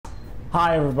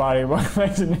Hi everybody, welcome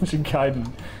back to Ninja Gaiden.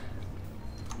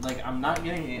 Like, I'm not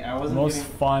getting. I wasn't Most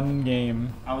getting, fun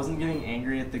game. I wasn't getting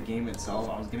angry at the game itself.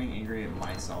 I was getting angry at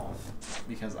myself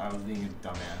because I was being a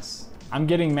dumbass. I'm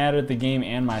getting mad at the game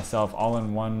and myself all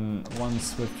in one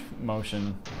swift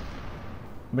motion.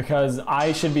 Because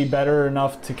I should be better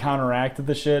enough to counteract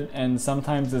the shit, and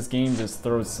sometimes this game just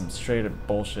throws some straight up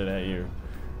bullshit at you.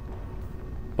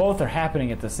 Both are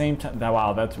happening at the same time.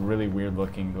 Wow, that's really weird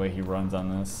looking the way he runs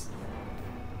on this.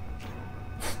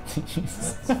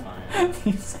 That's fine.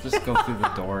 Just go through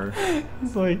the door.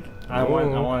 He's like, I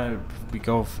want to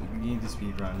we need to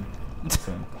speed run.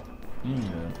 Listen, you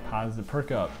need to pause the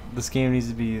perk up. This game needs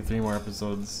to be 3 more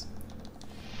episodes.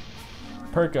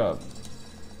 Perk up.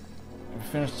 We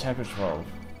finished chapter 12.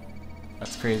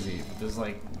 That's crazy. But there's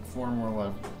like 4 more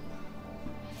left.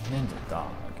 Ninja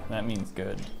dog. That means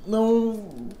good.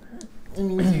 No. It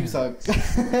means you suck.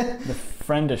 The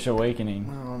friendish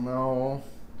awakening. Oh no.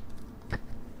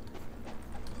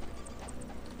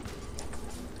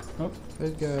 Oh.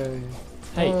 Good guy.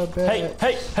 Hey!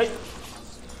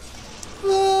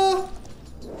 Ah.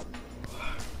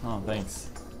 Oh,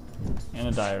 thanks. And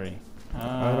a diary.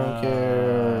 I don't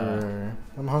care.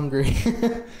 I'm hungry.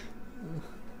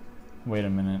 Wait a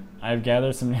minute. I've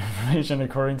gathered some information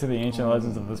according to the ancient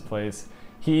legends of this place.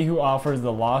 He who offers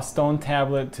the lost stone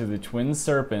tablet to the twin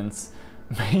serpents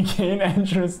may gain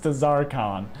entrance to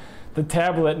Zarkon. The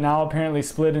tablet, now apparently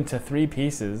split into 3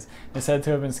 pieces, is said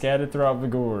to have been scattered throughout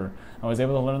Vigor. I was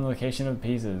able to learn the location of the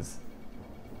pieces.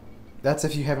 That's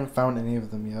if you haven't found any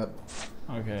of them yet.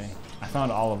 Okay. I found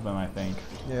all of them, I think.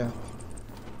 Yeah.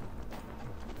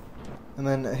 And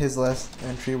then his last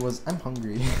entry was, I'm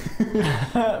hungry.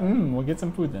 We'll get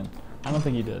some food then. I don't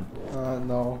think he did.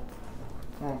 No.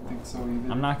 I don't think so either.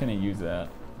 I'm not gonna use that.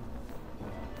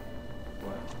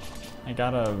 What? I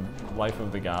got a Life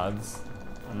of the Gods.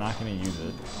 I'm not gonna use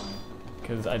it.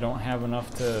 Because I don't have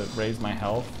enough to raise my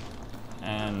health.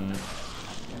 And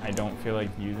I don't feel like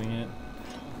using it.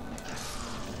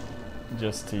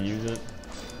 Just to use it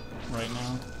right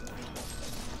now.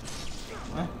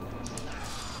 What?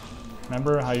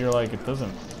 Remember how you're like, it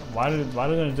doesn't, why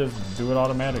doesn't it just do it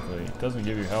automatically? It doesn't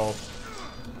give you health.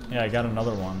 Yeah, I got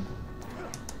another one.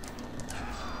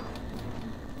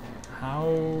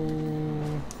 How?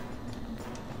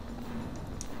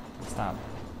 Stop.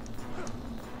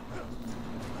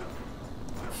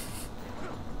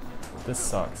 This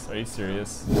sucks. Are you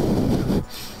serious?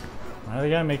 Why do they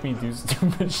gotta make me do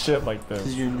stupid shit like this?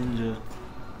 Because you're a ninja.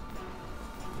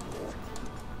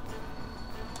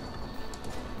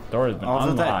 Door has been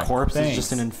Although unlocked. that corpse Thanks. is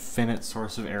just an infinite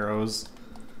source of arrows.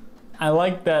 I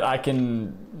like that I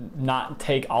can not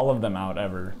take all of them out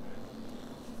ever.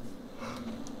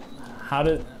 How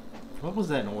did... What was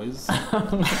that noise?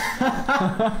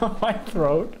 My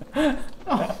throat.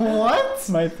 What?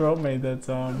 My throat made that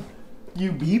sound.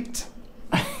 You beeped?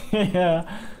 Yeah.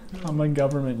 I'm a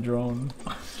government drone.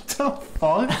 What the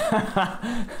fuck?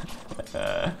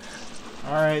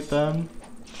 Alright then.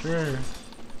 Sure.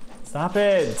 Stop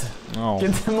it! No.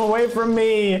 Get them away from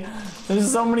me! There's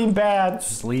so many bats!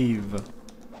 Just leave.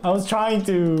 I was trying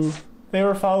to. They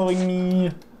were following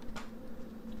me.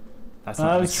 That's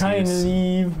not I was trying to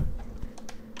leave.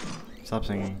 Stop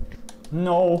singing.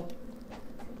 No.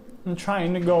 I'm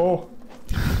trying to go.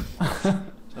 Shut the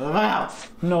fuck up!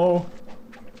 No.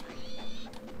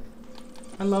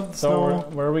 I love the So snow.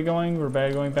 where are we going? We're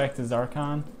going back to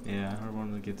Zarkon? Yeah, I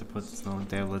wanted to get to put the snow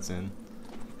tablets in.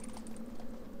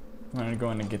 We're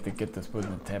going to get this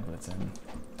putting the tablets in.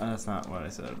 That's not what I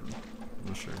said.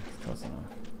 I'm sure. Close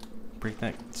enough. Break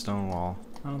that stone wall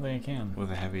I don't think I can.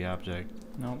 with a heavy object.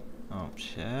 Nope. Oh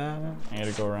shit. I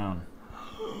gotta go around.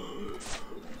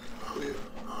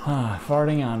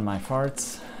 Farting on my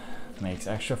farts makes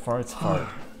extra farts fart.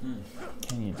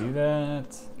 Can you do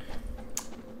that?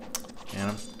 Yeah,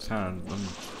 I'm kind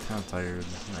of tired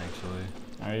actually.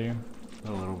 Are you?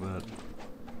 A little bit.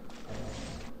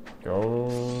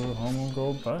 Go home and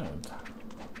go bed.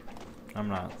 I'm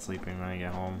not sleeping when I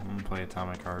get home. I'm gonna play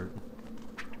Atomic Heart.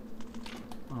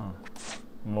 Oh.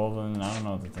 Well then, I don't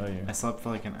know what to tell you. I slept for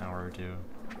like an hour or 2.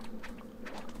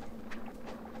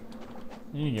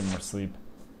 You need to get more sleep.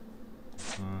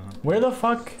 Where the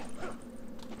fuck?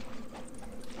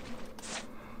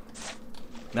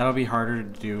 That'll be harder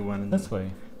to do when... This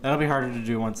way. That'll be harder to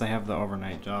do once I have the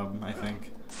overnight job, I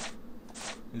think.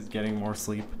 Is getting more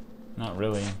sleep. Not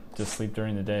really. Just sleep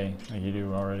during the day, like you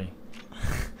do already.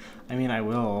 I mean, I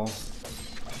will.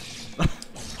 Oh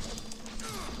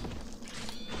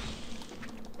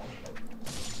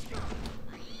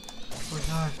my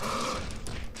god.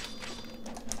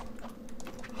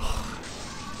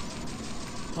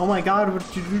 Oh my god,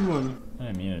 what you doing? I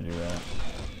didn't mean to do that.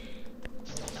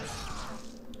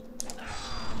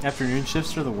 Afternoon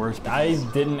shifts are the worst. I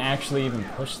didn't actually even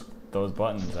push those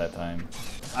buttons that time.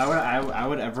 I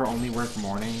would ever only work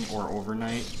morning or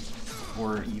overnight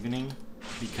or evening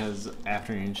because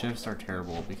afternoon shifts are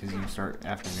terrible because you start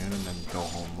afternoon and then go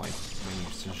home like when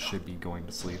you should be going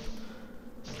to sleep.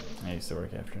 I used to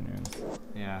work afternoons.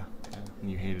 Yeah, and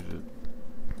you hated it.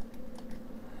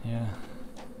 Yeah.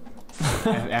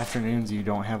 Afternoons you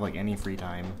don't have like any free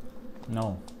time.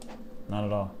 No, not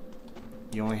at all.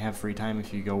 You only have free time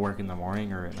if you go work in the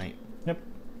morning or at night. Yep.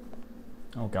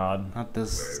 Oh god. Not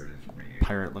this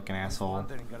pirate looking asshole.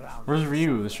 Where's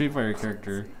Ryu, the Street Fighter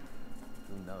character?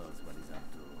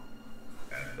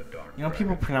 You know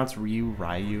people pronounce Ryu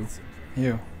Ryu?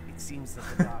 You. It seems that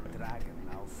the Dark Dragon,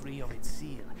 now free of its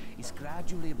seal, is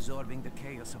gradually absorbing the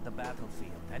chaos of the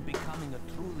battlefield and becoming a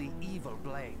truly evil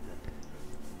blade.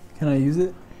 Can I use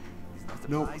it? It's not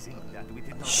Nope. surprising that we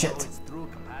did not Shit. know its true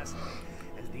capacity,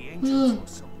 as the ancients were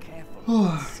so careful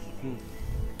with sealing.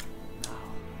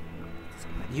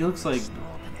 He looks like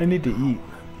I need to eat.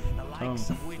 The likes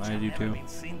of which I have do never too. been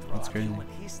seen That's throughout crazy. human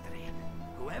history.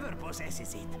 Whoever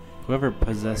possesses it, whoever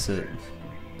possesses it.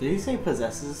 Did he say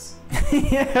possesses?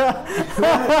 Yeah.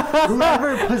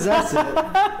 Whoever possesses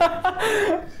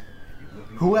it.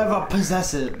 Whoever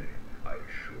possesses it.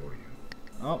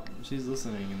 Oh, she's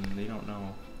listening and they don't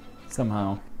know.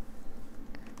 Somehow.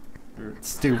 They're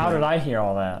stupid. How did I hear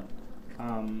all that?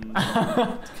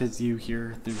 Because you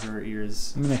hear through her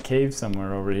ears. I'm in a cave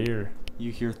somewhere over here.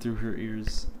 You hear through her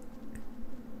ears.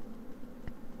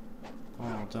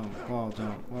 Wall jump, wall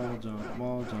jump, wall jump,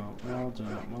 wall jump, wall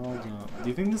jump, wall jump. Do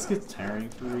you think this gets tiring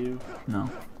for you? No.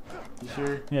 You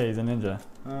sure? Yeah, he's a ninja.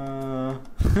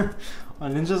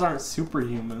 Ninjas aren't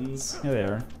superhumans. Yeah, they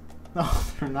are. No,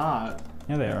 they're not.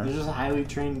 Yeah, they are. They're just highly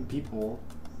trained people.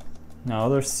 No,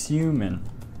 they're human.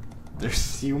 They're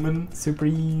human?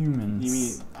 Superhumans. You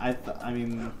mean,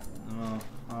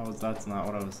 that's not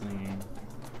what I was thinking.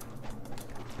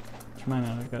 Which mine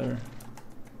out of gutter?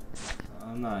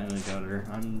 I'm not in a gutter.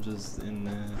 I'm just in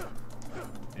the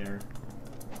air.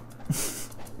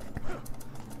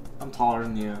 I'm taller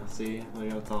than you. See?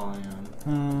 Look how tall I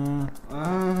am.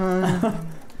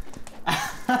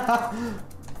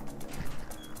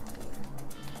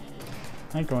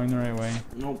 Am I going the right way?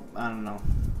 Nope, I don't know.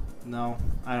 No,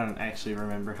 I don't actually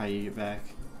remember how you get back.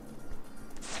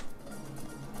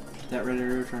 That red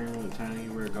arrow telling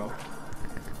you where to go.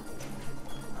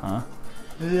 Huh?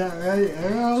 Yeah, right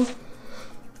arrow.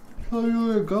 Tell you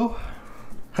where to go.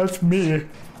 That's me.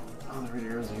 Oh, the red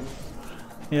arrow's you.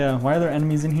 Yeah, why are there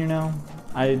enemies in here now?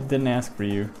 I didn't ask for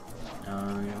you. I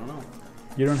don't know.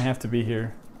 You don't have to be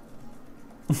here.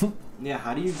 Yeah,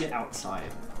 how do you get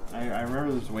outside? I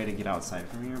remember there's a way to get outside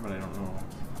from here, but I don't know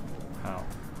how.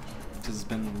 Because it's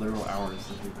been literal hours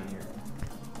since we've been here.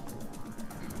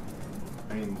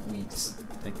 I mean, weeks,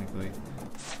 technically.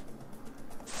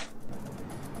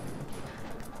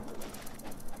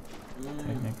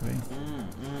 Technically.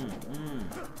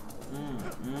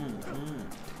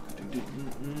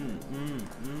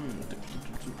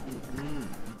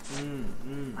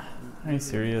 Are you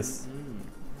serious?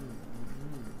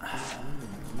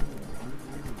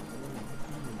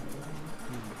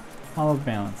 All of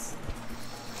balance.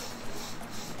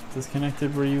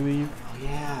 Disconnected where you leave? Oh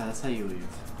yeah, that's how you leave.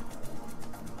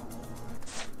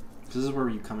 This is where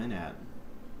you come in at.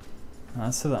 No,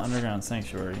 that's to the underground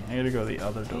sanctuary. I gotta go the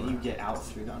other door. Can't you get out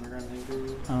through the underground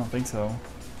sanctuary? I don't think so.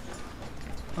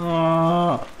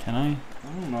 Can I? I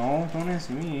don't know. Don't ask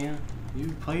me.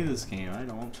 You play this game. I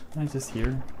don't. Am I just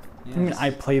here? Yes. I mean, I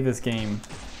play this game.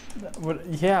 What?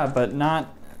 Yeah, but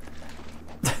not.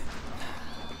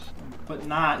 But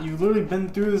not. You've literally been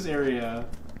through this area.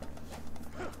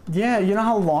 Yeah, you know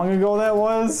how long ago that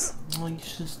was? Well, you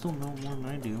should still know more than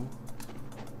I do.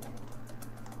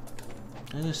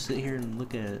 I just sit here and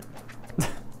look at it.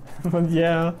 But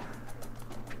yeah.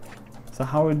 So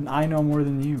how would I know more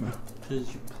than you?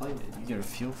 Because you play it. You get a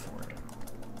feel for it.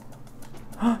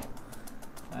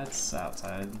 That's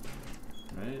outside,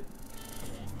 right?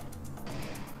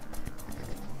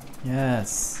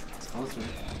 Yes. It's closer.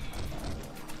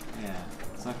 Yeah.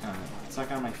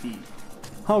 Suck on my feet.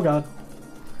 Oh god.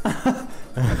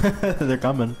 They're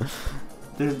coming.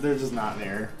 They're just not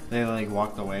there. They like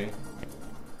walked away.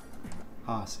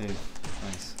 Ah, save.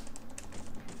 Nice.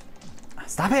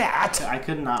 Stop it! I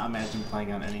could not imagine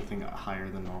playing on anything higher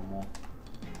than normal.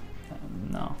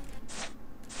 No.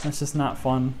 That's just not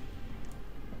fun.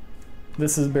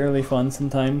 This is barely fun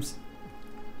sometimes.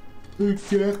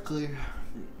 Exactly.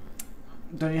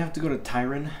 Don't you have to go to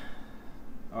Tyron?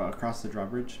 Across the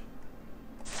drawbridge?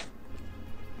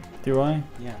 Do I?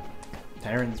 Yeah.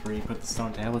 Tyrant's where you put the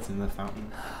stone tablets in the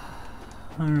fountain.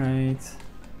 Alright.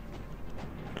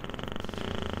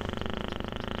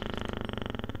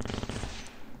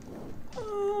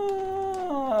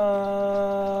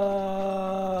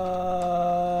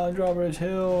 Drawbridge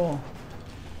Hill.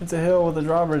 It's a hill with a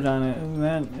drawbridge on it. Isn't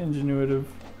that ingenuitive?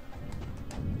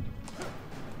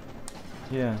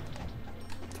 Yeah.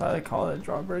 That's why they call it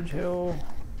Drawbridge Hill.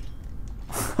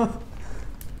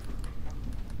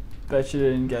 Bet you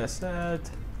didn't guess that.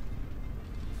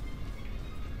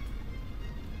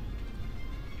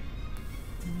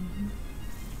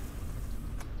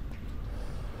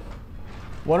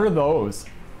 What are those?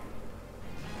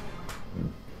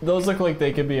 Those look like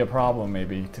they could be a problem,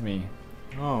 maybe, to me.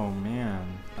 Oh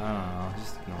man. I don't know.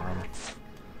 Just ignore them.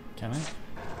 Can I?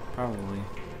 Probably.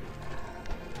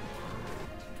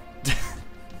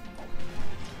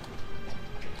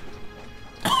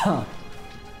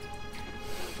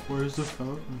 Where's the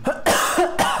fountain?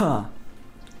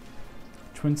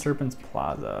 Twin Serpents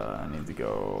Plaza. I need to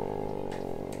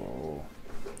go.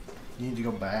 You need to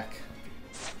go back.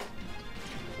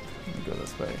 Let me go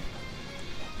this way.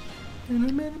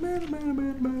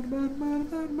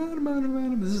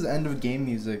 This is end of game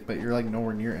music, but you're like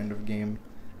nowhere near end of game.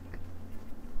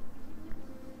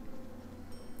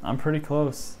 I'm pretty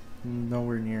close.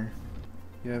 Nowhere near.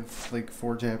 You have like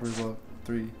 4 chapters left.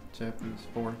 3 chapters.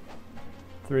 4.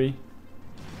 3.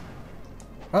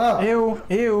 Ah! Ew,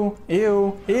 ew,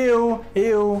 ew, ew,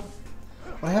 ew.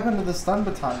 What happened to the stun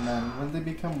baton then? When did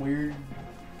they become weird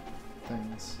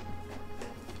things?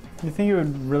 You think it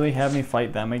would really have me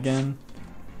fight them again?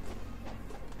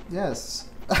 Yes.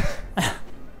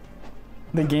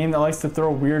 The game that likes to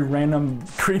throw weird, random,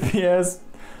 creepy ass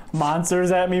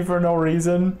monsters at me for no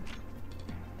reason.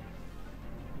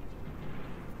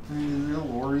 I mean, is there a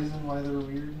lore reason why they're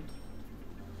weird?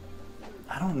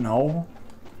 I don't know.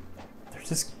 They're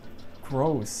just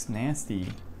gross, nasty.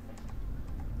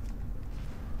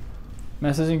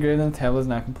 Message engraved on the tablet is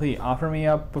not complete. Offer me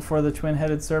up before the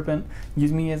twin-headed serpent.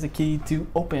 Use me as a key to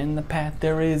open the path.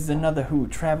 There is another who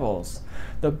travels.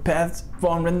 The paths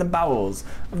formed in the bowels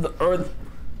of the earth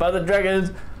by the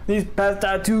dragons. These paths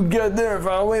tie together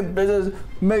far away places,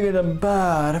 making them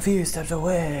but a few steps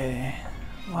away.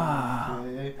 Wow,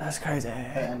 Okay. that's crazy.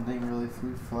 That ending really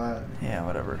flew flat. Yeah,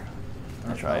 whatever.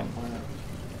 I Or tried.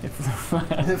 fell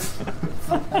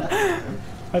flat.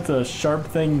 That's a sharp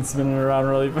thing spinning around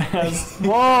really fast.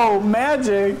 Whoa,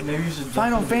 magic! Maybe you should jump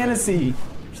Final into Fantasy!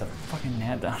 There's a fucking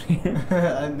gnat down here.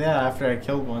 Yeah, after I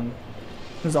killed one.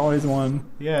 There's always one.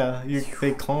 Yeah, they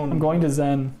cloned. I'm going to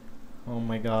Zen. Oh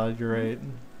my god, you're right.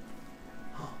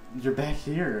 You're back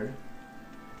here.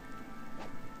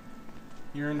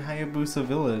 You're in Hayabusa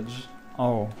Village.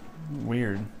 Oh,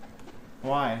 weird.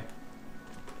 Why?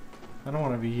 I don't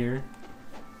want to be here.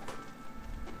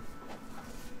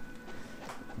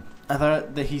 I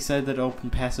thought that he said that open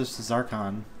passage to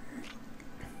Zarkon.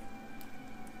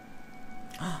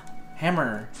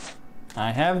 Hammer.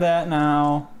 I have that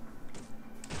now.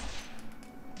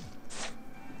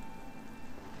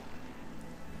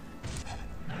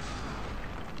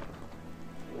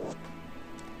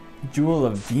 Jewel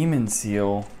of Demon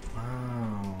Seal.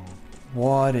 Wow.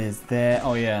 What is that?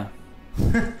 Oh yeah.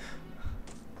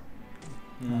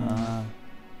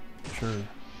 Sure.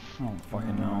 I don't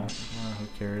fucking know. Who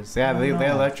cares? Yeah, the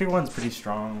electric one's pretty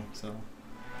strong, so.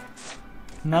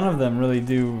 None of them really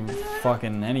do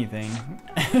fucking anything.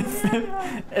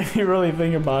 If you really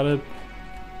think about it.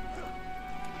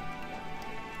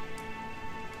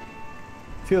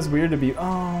 Feels weird to be.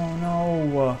 Oh no.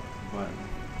 What?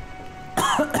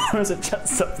 There's a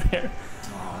chest up there.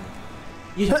 Oh.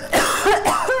 You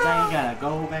now you gotta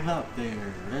go back up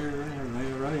there.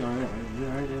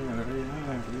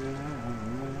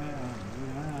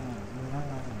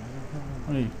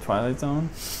 What are you, Twilight Zone?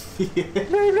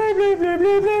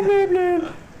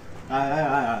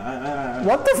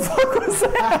 What the fuck was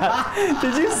that?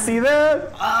 Did you see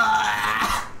that?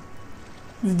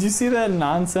 Did you see that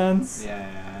nonsense?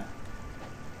 Yeah.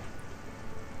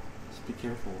 Just be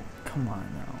careful. Come on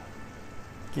now.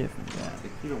 Give me that.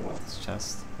 Like, you don't want this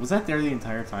chest. Was that there the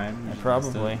entire time? You just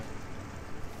Probably. missed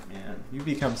it? Man. You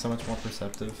become so much more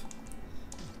perceptive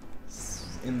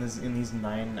in these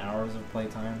 9 hours of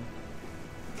playtime.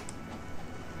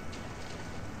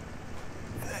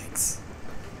 Thanks.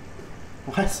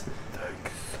 What?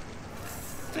 Thanks.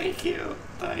 Thank you.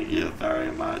 Thank you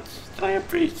very much. I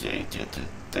appreciate it.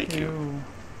 Thank you.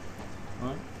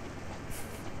 What?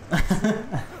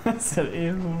 I said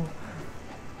ew.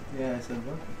 Yeah, I said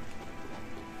what?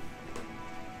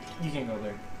 You can't go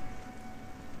there.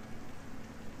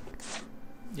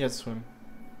 Yeah, swim.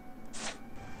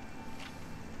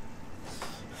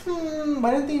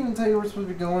 Why didn't they even tell you we're supposed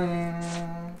to be going?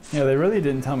 Yeah, they really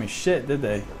didn't tell me shit, did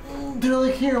they? They're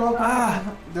like, here,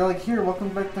 welcome. They're like, here, welcome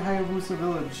back to Hayabusa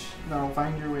Village. Now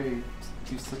find your way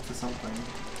to something.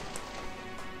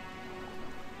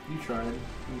 You tried.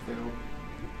 You failed.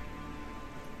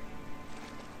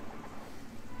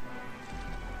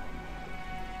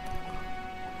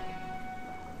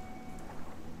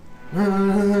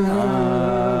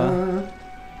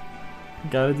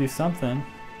 Gotta do something.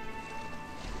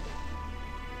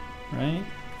 Right?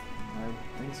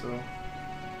 I think so.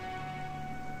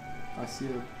 I see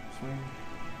a swing.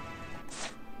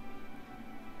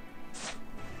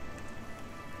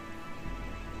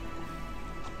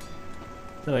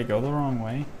 Did I go the wrong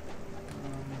way?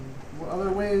 What other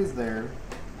way is there?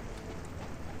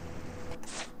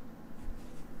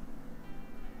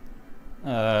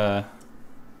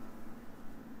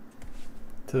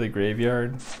 To the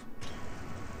graveyard.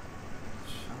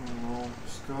 I don't know.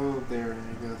 Just go there,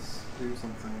 I guess. Do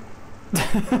something.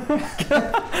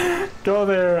 Go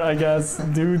there, I guess.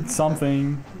 Do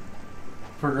something.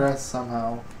 Progress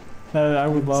somehow. I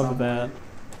would love Some that. way.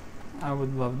 I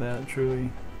would love that, truly.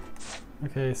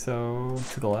 Okay, so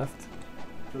to the left.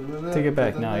 Take it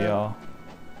back now, y'all.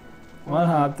 One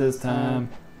hop this time.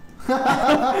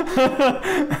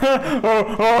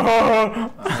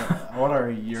 What are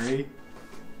you, Yuri?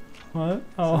 What?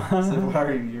 So, what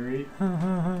are you, Yuri?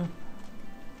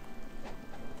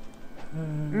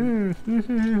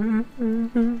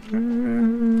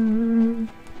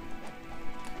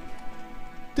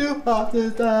 Two hop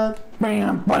this time.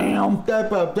 Bam, bam.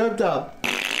 Dab up, dab dab.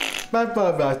 Bam,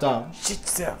 bam, bam, bam. Shit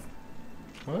yourself.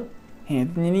 What?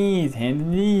 Hands on your knees, hands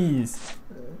on your knees.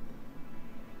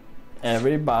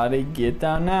 Everybody get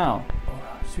down now. Or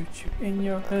I'll shoot you in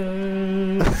your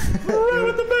head. We're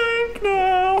at the bank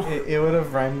now. It would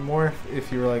have rhymed more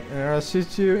if you were like, I'll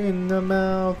shoot you in the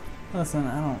mouth. Listen,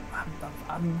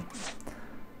 I'm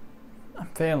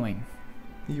failing.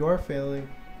 You are failing.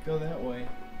 Go that way.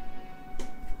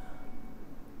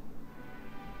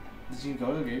 Did you go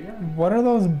to the graveyard? What are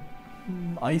those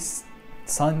ice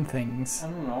sun things? I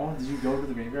don't know. Did you go to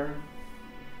the graveyard?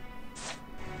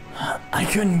 I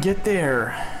couldn't get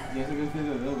there. You have to go through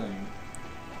the building.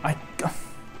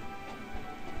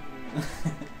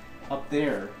 Up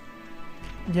there.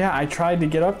 Yeah, I tried to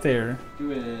get up there.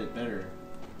 Do it better.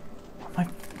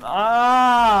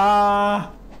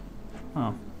 Ah!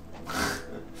 Oh.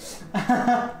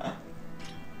 I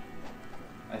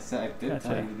said I did Gotcha.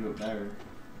 tell you to do it better.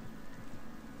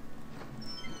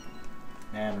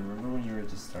 Man, remember when you were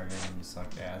just starting and you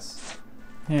sucked ass?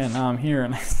 Yeah, now I'm here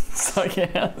and I suck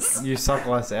ass. You suck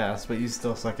less ass, but you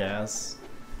still suck ass.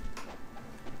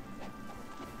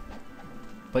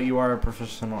 But you are a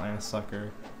professional ass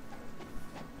sucker.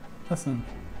 Listen,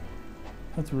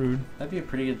 that's rude. That'd be a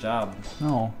pretty good job.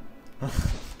 No.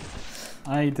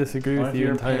 I disagree What with if you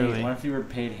were paid- entirely. what if you were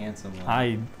paid handsomely?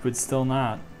 I would still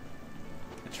not.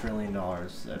 $1 trillion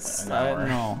an hour.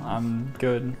 No, I'm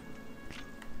good.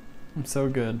 I'm so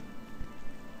good.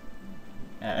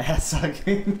 At ass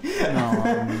sucking.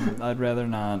 No, I'd rather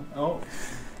not. Oh.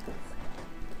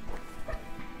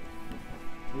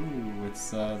 Ooh, it's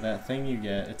that thing you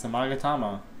get. It's a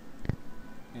Magatama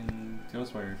in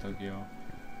Ghostwire Tokyo.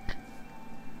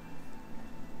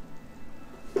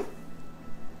 I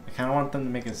kind of want them to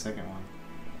make a second one,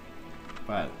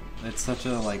 but it's such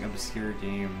a like obscure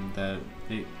game that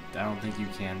I don't think you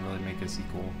can really make a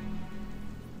sequel.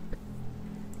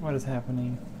 What is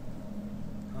happening?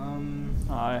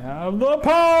 I have the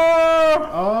power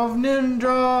Of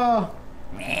Ninja.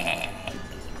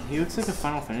 He looks like a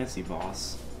Final Fantasy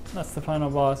boss. That's the final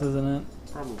boss, isn't it?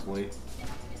 Probably.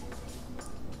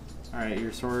 Alright,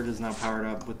 your sword is now powered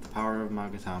up with the power of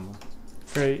Magatama.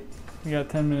 Great. We got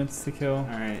 10 minutes to kill.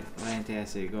 Alright,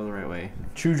 fantastic. Go the right way.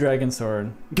 True Dragon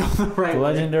Sword. Go the right The way.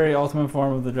 legendary ultimate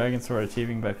form of the Dragon Sword,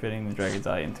 achieving by fitting the Dragon's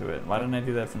Eye into it. Why didn't I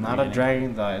do that from the Not a beginning?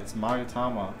 dragon's eye, it's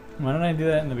Magatama. Why didn't I do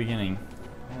that in the beginning?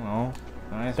 I don't know.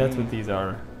 Don't ask That's me. what these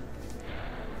are.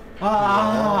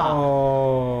 Ah!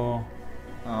 Oh.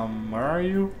 Where are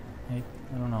you? I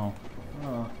don't know.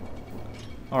 Oh,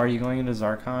 are you going into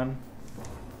Zarkon?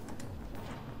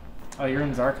 Oh, you're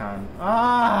in Zarkon.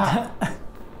 Ah!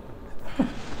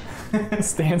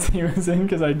 Stance he was in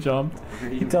because I jumped.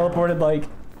 He teleported like.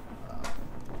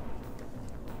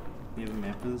 You have a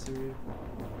map of this area?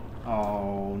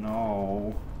 Oh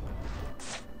no.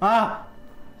 Ah!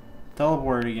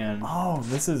 Teleport again. Oh,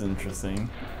 this is interesting.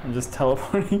 I'm just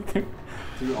teleporting through.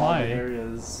 Through all Why? the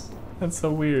areas. That's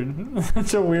so weird.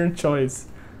 Such a weird choice.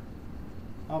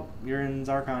 Oh, you're in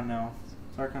Zarkon now.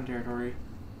 Zarkon territory.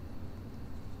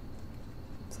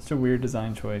 So Such a weird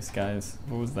design choice, guys.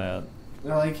 What was that?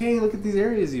 They're like, hey, look at these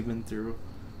areas you've been through.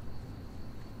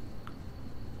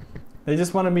 They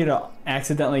just wanted me to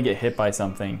accidentally get hit by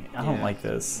something. I don't Yeah. like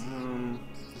this.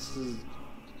 This is...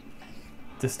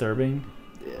 Disturbing.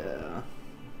 Yeah.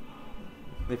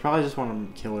 They probably just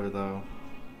want to kill her, though.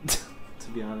 To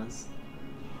be honest.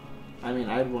 I mean,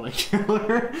 I'd want to kill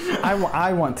her.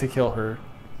 I want to kill her.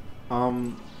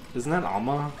 Isn't that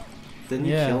Alma? Didn't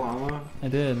you Yeah. kill Alma? I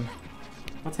did.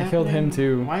 What's I happening? killed him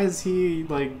too. Why is he,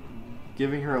 like,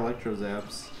 giving her electro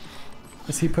zaps?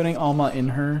 Is he putting Alma in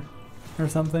her or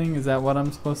something? Is that what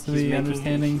I'm supposed to be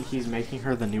understanding? He's making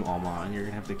her the new Alma, and you're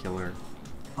gonna have to kill her.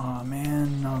 Aw,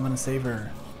 man. No, I'm gonna save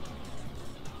her.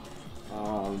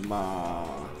 Alma.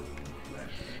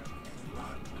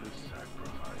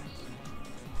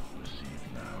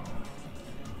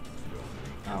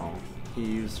 Oh, he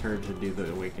used her to do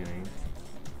the awakening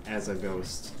as a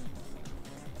ghost.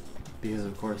 Because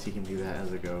of course he can do that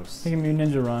as a ghost. Take a new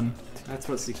ninja run. That's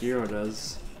what Sekiro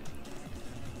does.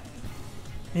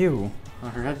 Ew. Oh,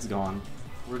 her head's gone.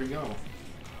 Where'd it go?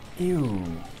 Ew.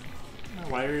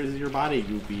 Why is your body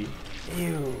goopy?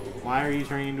 Ew. Why are you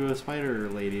turning into a spider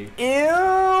lady? Ew.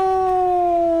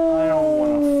 I don't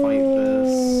want to fight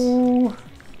this.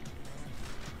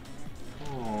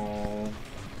 Oh,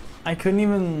 I couldn't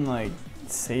even, like,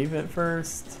 save it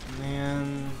first.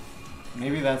 man.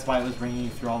 Maybe that's why it was bringing you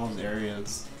through all those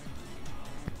areas.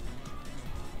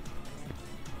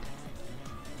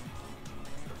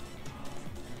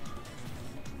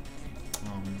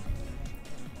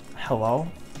 Hello?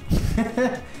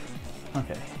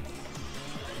 Okay.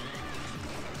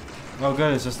 Oh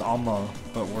good, it's just Alma,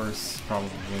 but worse, probably.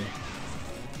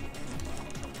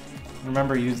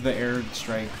 Remember, use the air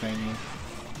strike thingy.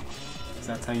 'Cause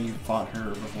that's how you fought her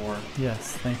before.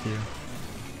 Yes, thank you.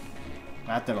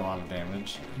 That did a lot of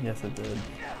damage. Yes, it did.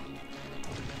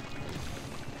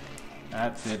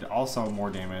 That did also more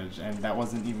damage, and that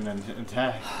wasn't even an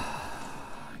attack.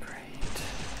 Great.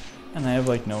 And I have,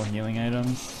 like, no healing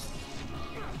items.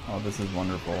 Oh, this is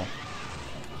wonderful.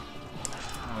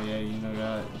 Oh yeah, you know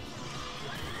that.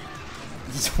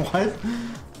 What?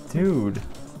 Dude.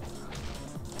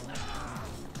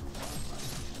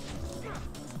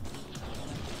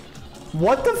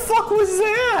 What the fuck was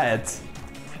that?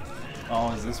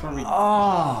 Oh, is this where we...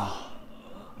 Oh.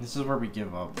 This is where we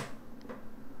give up.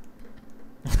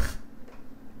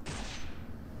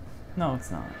 No,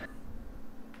 it's not.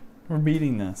 We're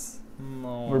beating this.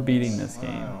 No. We're beating this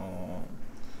game. Oh.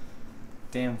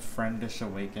 Damn friendish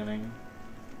awakening.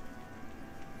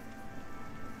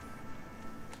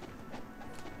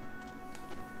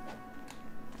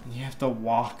 You have to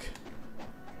walk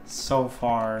so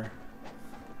far.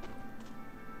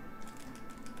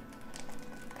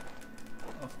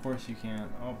 Of course you can't.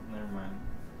 Oh, never mind.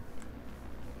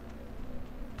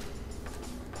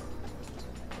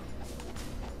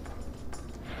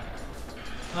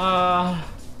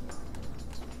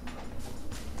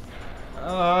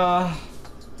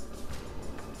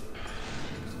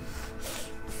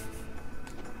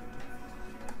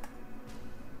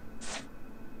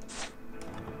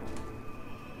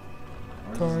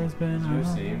 Tor's been Is there a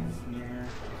around. save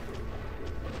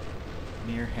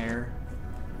near hair?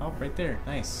 Oh, right there.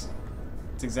 Nice.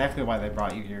 That's exactly why they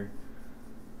brought you here.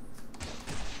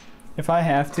 If I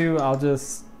have to, I'll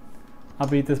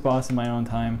beat this boss in my own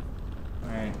time.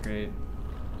 Alright, great.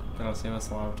 That'll save us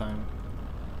a lot of time.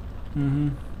 Mm-hmm.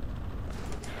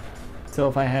 So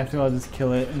if I have to, I'll just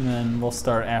kill it and then we'll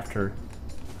start after.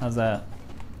 How's that?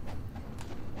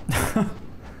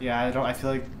 Yeah, I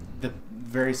feel like the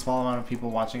very small amount of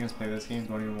people watching us play this game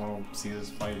don't even want to see this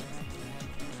fight.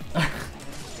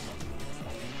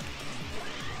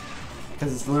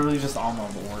 Because it's literally just Alma,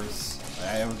 but worse.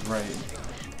 I was right.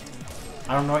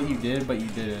 I don't know what you did, but you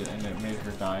did it, and it made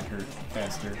her die hurt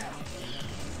faster.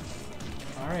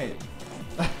 Alright.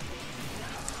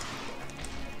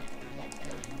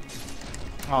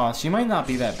 Aw, she might not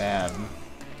be that bad.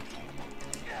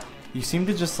 You seem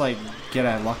to just, like, get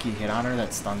a lucky hit on her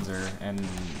that stuns her, and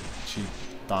she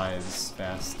dies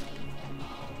fast.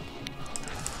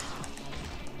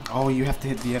 Oh, you have to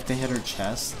hit her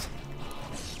chest?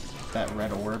 That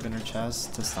red orb in her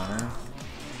chest to stun her?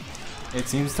 It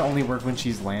seems to only work when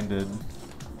she's landed.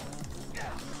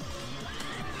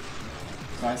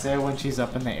 So I say when she's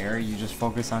up in the air, you just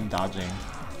focus on dodging.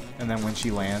 And then when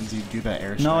she lands, you do the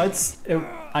air strike. No,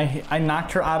 I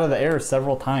knocked her out of the air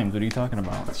several times. What are you talking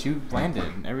about? She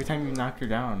landed. Every time you knocked her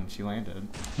down, she landed.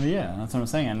 Yeah, that's what I'm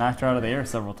saying. I knocked her out of the air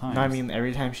several times. No, I mean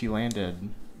every time she landed,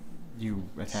 you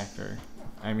attacked her.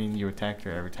 I mean you attacked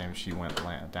her every time she went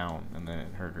down, and then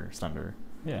it hurt her, stunned her.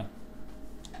 Yeah.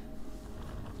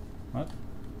 What?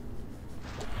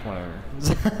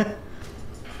 Whatever.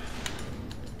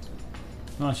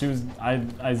 No, she was.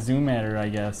 I zoom at her, I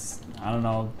guess. I don't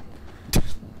know.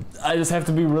 I just have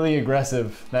to be really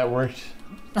aggressive. That worked.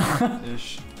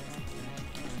 Ish.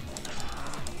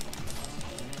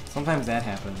 Sometimes that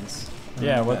happens.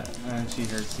 Yeah, what? And she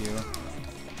hurts you.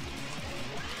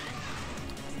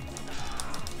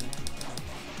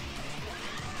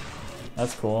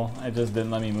 That's cool. It just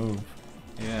didn't let me move.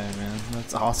 Yeah, man,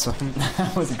 that's awesome.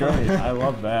 That was great. I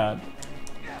love that.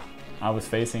 I was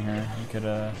facing her. You could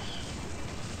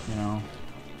you know,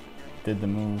 did the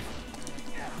move.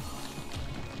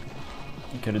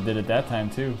 You could have did it that time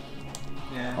too.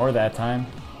 Yeah. Or that time.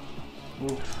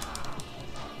 Ooh.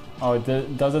 Oh,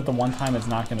 it does it the one time it's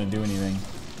not going to do anything.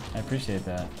 I appreciate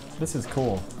that. This is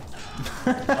cool.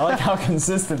 I like how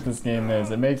consistent this game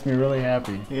is. It makes me really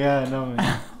happy. Yeah, no,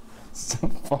 man. So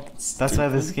fucking stupid. That's why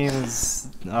this game is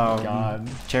God.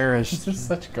 cherished This is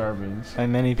such garbage. by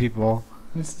many people.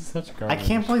 This is such I garbage.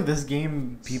 can't believe this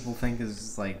game people think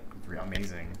is like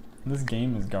amazing. This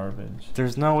game is garbage.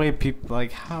 There's no way people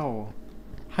like how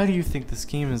do you think this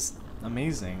game is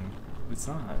amazing? It's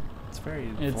not. It's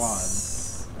very flawed.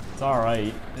 It's all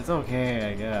right. It's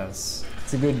okay, I guess.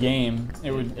 It's a good game.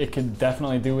 It could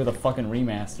definitely do with a fucking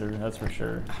remaster. That's for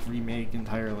sure. Remake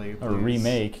entirely. Or Please.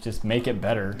 remake. Just make it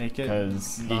better. Make it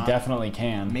because he not- definitely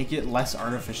can. Make it less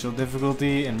artificial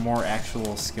difficulty and more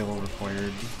actual skill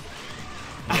required.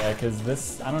 Yeah, because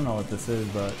this, I don't know what this is,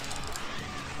 but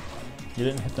you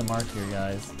didn't hit the mark here,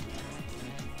 guys.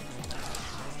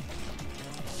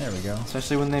 There we go.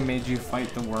 Especially when they made you fight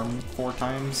the worm 4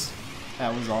 times.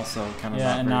 That was also kind of Yeah,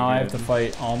 not and very now I have good. to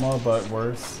fight Alma, but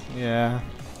worse. Yeah.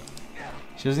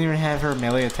 She doesn't even have her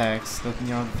melee attacks. The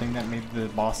thing that made the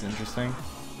boss interesting.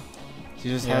 She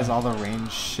just has Yeah. all the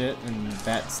range shit and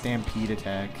that stampede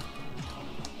attack.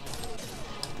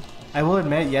 I will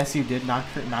admit, yes, you did knock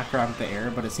her out of the air,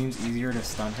 but it seems easier to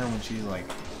stun her when she's like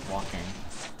walking.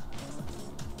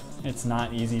 It's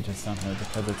not easy to stun her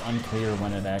because it's unclear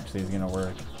when it actually is going to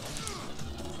work.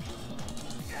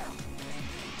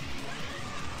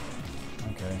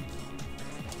 Okay.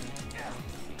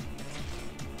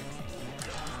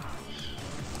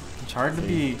 It's hard to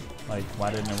be. Like,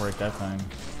 why didn't it work that time?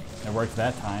 It worked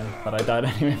that time, but I died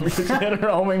anyway because she had her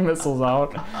homing missiles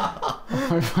out. Oh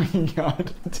my fucking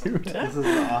god, dude. This is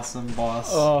an awesome boss.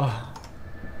 Oh.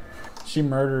 She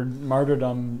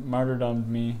martyrdomed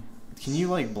me. Can you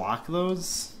like block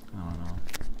those? I don't know.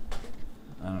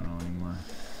 I don't know anymore.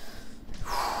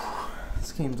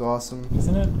 This game's awesome.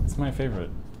 Isn't it? It's my favorite.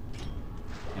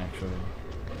 Actually.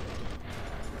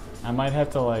 I might have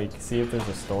to like see if there's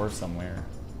a store somewhere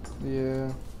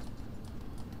Yeah.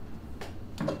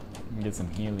 and get some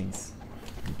Heelys.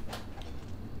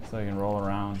 So I can roll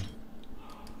around.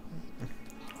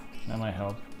 That might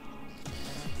help.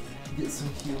 Get some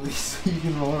Heelys so you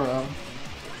can roll around.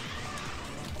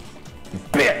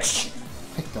 Bitch!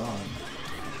 My god.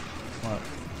 What?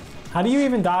 How do you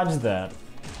even dodge that?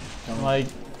 Like,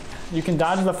 you can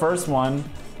dodge the first one,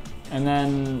 and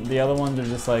then the other ones are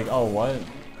just like, oh, what?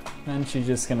 Then she's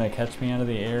just gonna catch me out of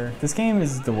the air. This game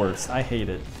is the worst. I hate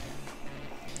it.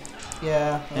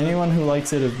 Yeah. Anyone who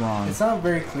likes it is wrong. It's not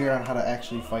very clear on how to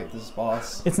actually fight this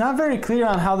boss. It's not very clear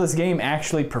on how this game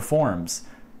actually performs.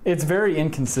 It's very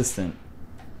inconsistent.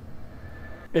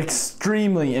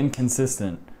 Extremely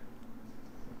inconsistent.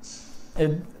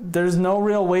 There's no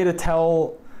real way to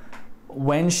tell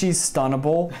when she's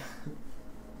stunnable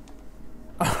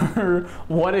or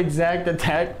what exact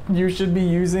attack you should be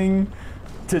using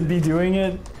to be doing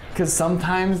it, because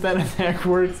sometimes that attack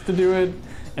works to do it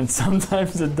and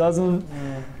sometimes it doesn't.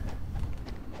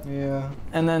 Yeah.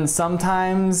 And then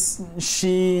sometimes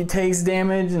she takes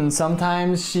damage and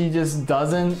sometimes she just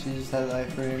doesn't. She just has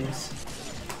iframes.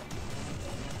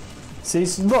 See,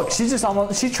 look,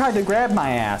 she tried to grab my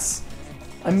ass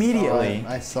immediately.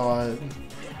 I saw it.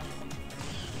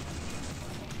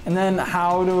 And then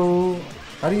how do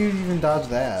you even dodge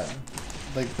that?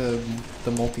 Like the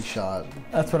multi-shot.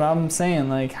 That's what I'm saying,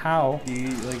 like how?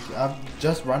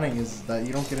 Just running is that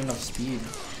you don't get enough speed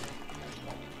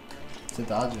to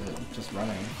dodge it, just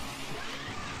running.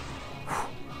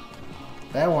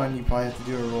 That one you probably have to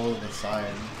do a roll to the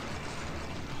side.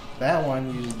 That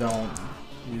one you just don't.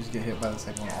 You just get hit by the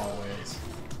second one always.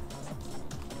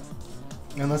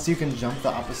 Unless you can jump the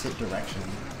opposite direction.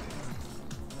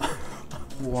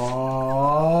 What?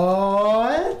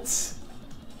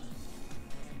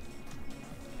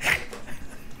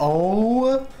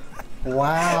 Oh,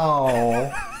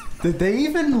 wow. Did they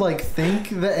even like think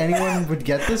that anyone would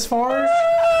get this far? What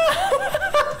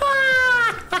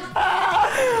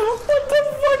the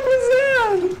fuck was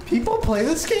that? People play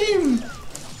this game.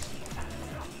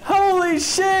 Holy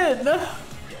shit!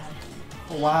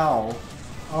 Wow.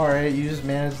 Alright, you just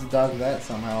managed to dodge that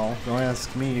somehow. Don't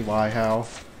ask me why, how.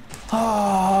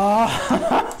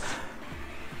 Ah.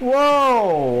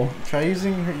 Whoa! Try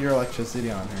using your electricity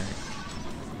on her.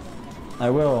 I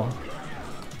will.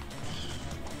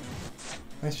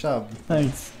 Nice job.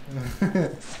 Thanks.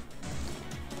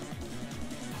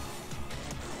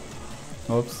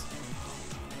 Oops.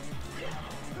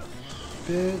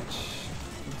 Bitch.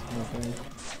 That's nothing.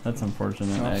 That's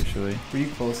unfortunate, Oh. actually. Were you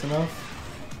close enough?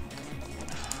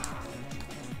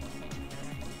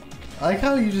 I like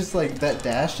how you just like that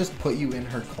dash just put you in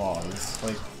her claws.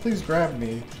 Like, please grab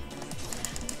me.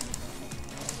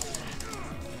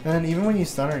 And even when you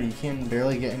stun her, you can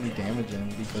barely get any damage in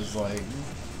because like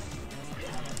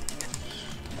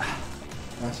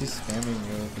now she's spamming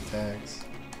you with attacks.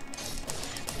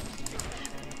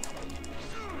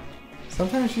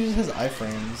 Sometimes she just has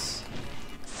iframes.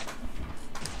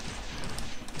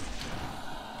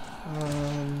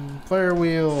 Flare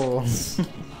wheels.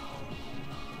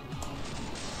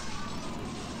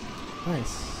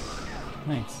 Nice.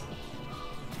 Thanks.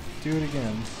 Do it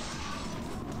again.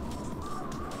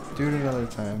 Do it another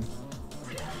time.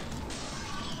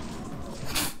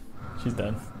 She's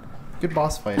dead. Good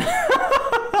boss fight.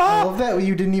 I love that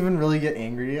you didn't even really get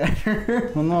angry at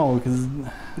her. Well, no, because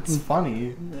It's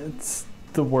funny. it's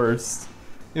the worst.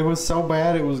 It was so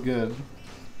bad, it was good.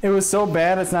 It was so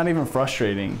bad, it's not even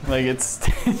frustrating. Like, it's,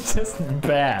 it's just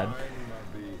bad.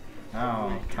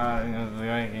 Oh, time of the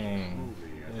Viking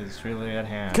is really at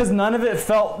hand. Because none of it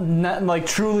felt like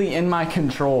truly in my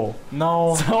control.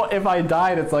 No. So if I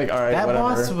died, it's like, alright, That whatever.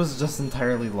 boss was just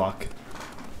entirely luck.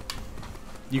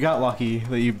 You got lucky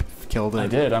that you killed it. I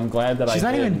did. I'm glad that She's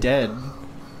I not did. even dead.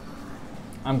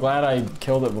 I'm glad I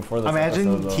killed it before this Imagine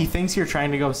episode, though. he thinks you're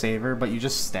trying to go save her, but you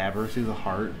just stab her through the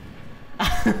heart.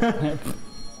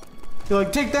 You're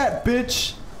like, take that,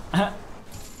 bitch!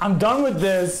 I'm done with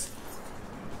this.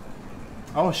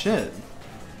 Oh shit.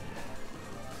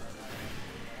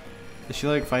 Is she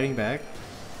like fighting back?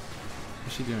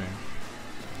 What's she doing?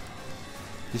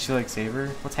 Did she like save her?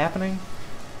 What's happening?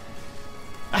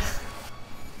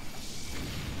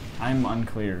 I'm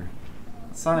unclear.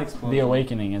 Sun explosion. The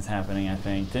awakening is happening, I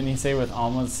think. Didn't he say with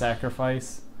Alma's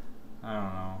sacrifice? I don't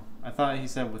know. I thought he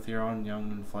said with your own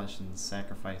young flesh and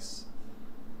sacrifice.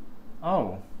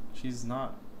 Oh, she's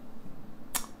not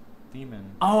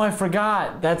demon. Oh, I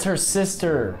forgot. That's her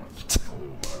sister.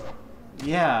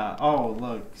 Yeah. Oh,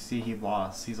 look. See, he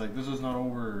lost. He's like, this is not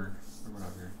over, or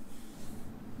whatever.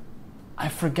 I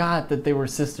forgot that they were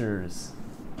sisters.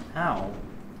 How?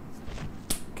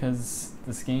 Because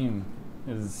this game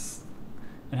is...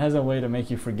 It has a way to make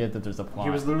you forget that there's a plot. He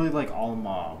was literally like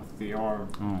Alma with your,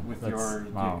 with that's- your,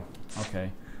 wow.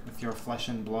 Okay. with your flesh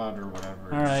and blood or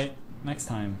whatever. All right. Next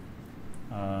time.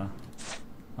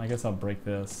 I guess I'll break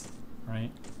this, right?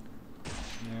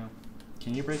 Yeah.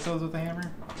 Can you break those with a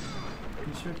hammer?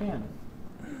 You sure can.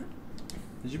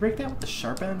 Did you break that with the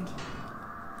sharp end?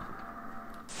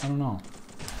 I don't know.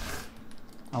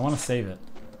 I want to save it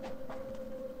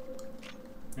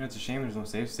Yeah, it's a shame there's no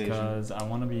save station. because I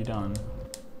want to be done.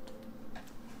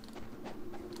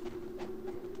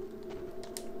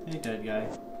 Hey, dead guy.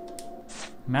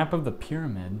 Map of the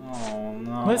pyramid. Oh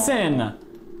no. Listen,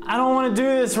 I don't want to do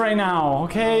this right now,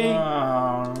 okay?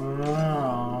 Oh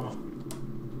no.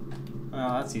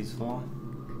 Oh, that's useful.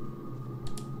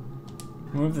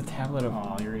 Move the tablet of...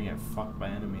 Oh, you're gonna get fucked by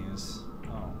enemies.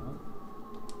 Oh.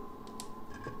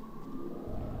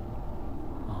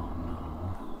 Oh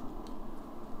no.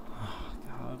 Oh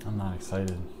god. I'm not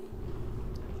excited.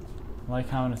 Like,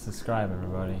 comment, and subscribe,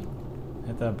 everybody.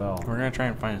 Hit that bell. We're gonna try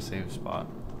and find a safe spot.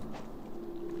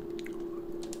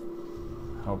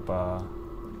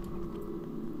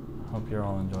 Hope you're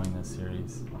all enjoying this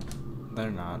series.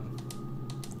 They're not.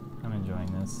 I'm enjoying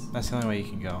this. That's the only way you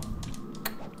can go.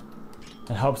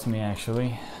 It helps me,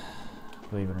 actually.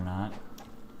 Believe it or not.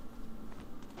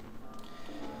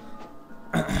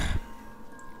 Is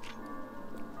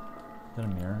that a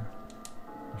mirror?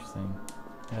 Interesting.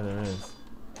 Yeah, there is.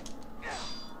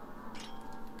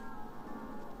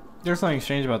 There's something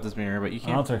strange about this mirror, but you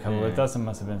can't. Altar couple. It doesn't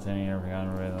must have been sending you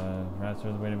forgotten away. Perhaps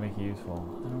there's a way to make it useful.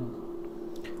 I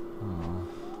don't know.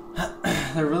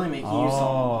 They're really making you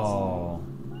solve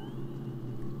the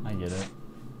puzzle. I get it.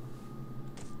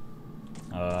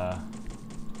 How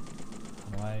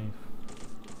do I...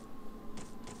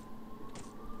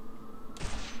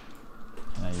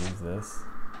 Can I use this?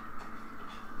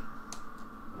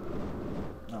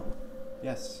 No.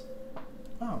 Yes.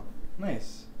 Oh,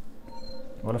 nice.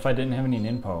 What if I didn't have any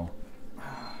ninpo?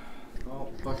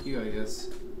 Well, Fuck you, I guess.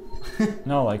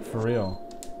 No, like for real.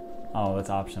 Oh, that's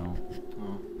optional.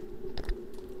 Oh.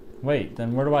 Wait,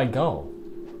 then where do I go?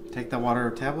 Take the water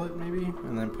tablet, maybe,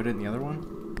 and then put it in the other one.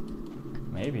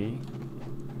 Maybe.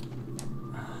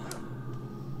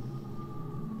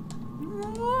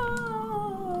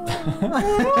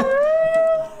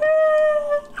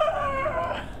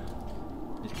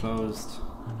 It's closed.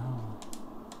 I know.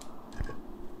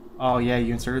 Oh yeah,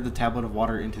 you inserted the tablet of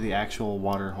water into the actual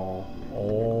water hole.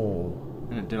 Oh.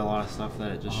 And it did a lot of stuff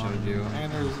that it just showed you.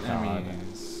 And there's God.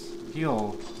 enemies.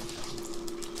 Heal.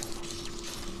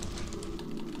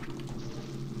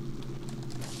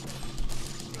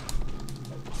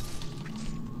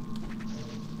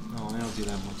 No, they don't do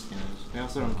that much damage. They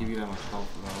also don't give you that much health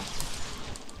though.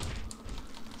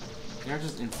 They are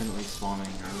just infinitely spawning,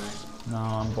 are they? No,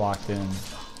 I'm blocked in.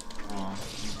 Oh,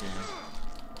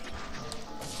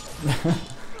 okay.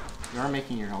 You are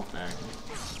making your health back.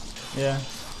 Yeah.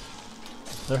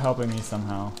 They're helping me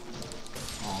somehow.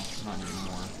 Oh, not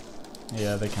anymore.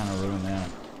 Yeah, they kind of ruined that.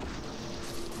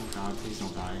 Oh god, please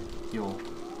don't die. Heal.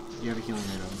 You have a healing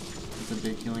item. It's a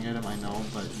big healing item, I know,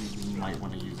 but you might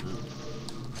want to use it.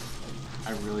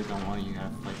 I really don't want you to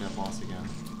have to fight that boss again.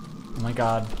 Oh my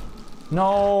god.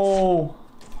 No!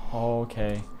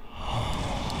 Okay.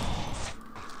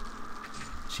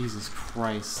 Jesus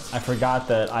Christ. I forgot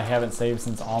that I haven't saved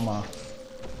since Alma.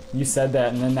 You said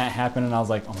that and then that happened and I was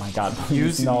like, oh my god,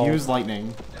 please no. Use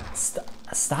lightning.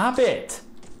 Stop it!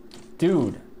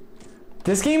 Dude.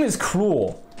 This game is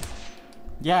cruel.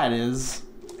 Yeah, it is.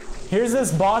 Here's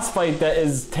this boss fight that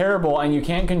is terrible and you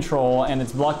can't control and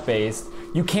it's luck based.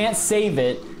 You can't save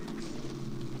it.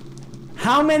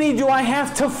 How many do I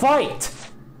have to fight?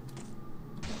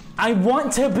 I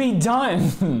want to be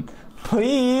done.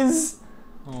 Please.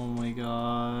 Oh my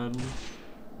god.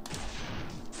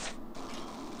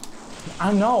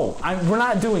 We're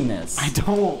not doing this. I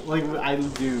don't, like, I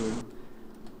do.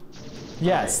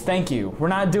 Yes, thank you. We're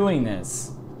not doing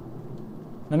this.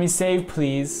 Let me save,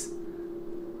 please.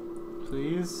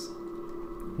 Please?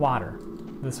 Water.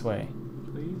 This way.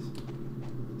 Please?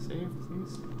 Save,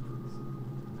 please?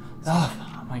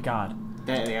 Oh my god.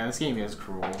 Yeah, this game is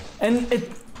cruel. And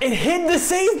it hid the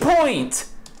save point!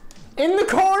 In the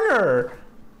corner!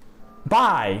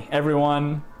 Bye,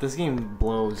 everyone. This game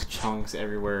blows chunks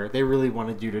everywhere. They really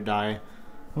wanted you to die.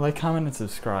 Like, comment, and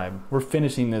subscribe. We're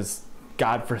finishing this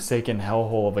godforsaken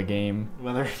hellhole of a game.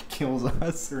 Whether it kills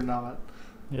us or not.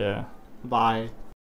 Yeah. Bye.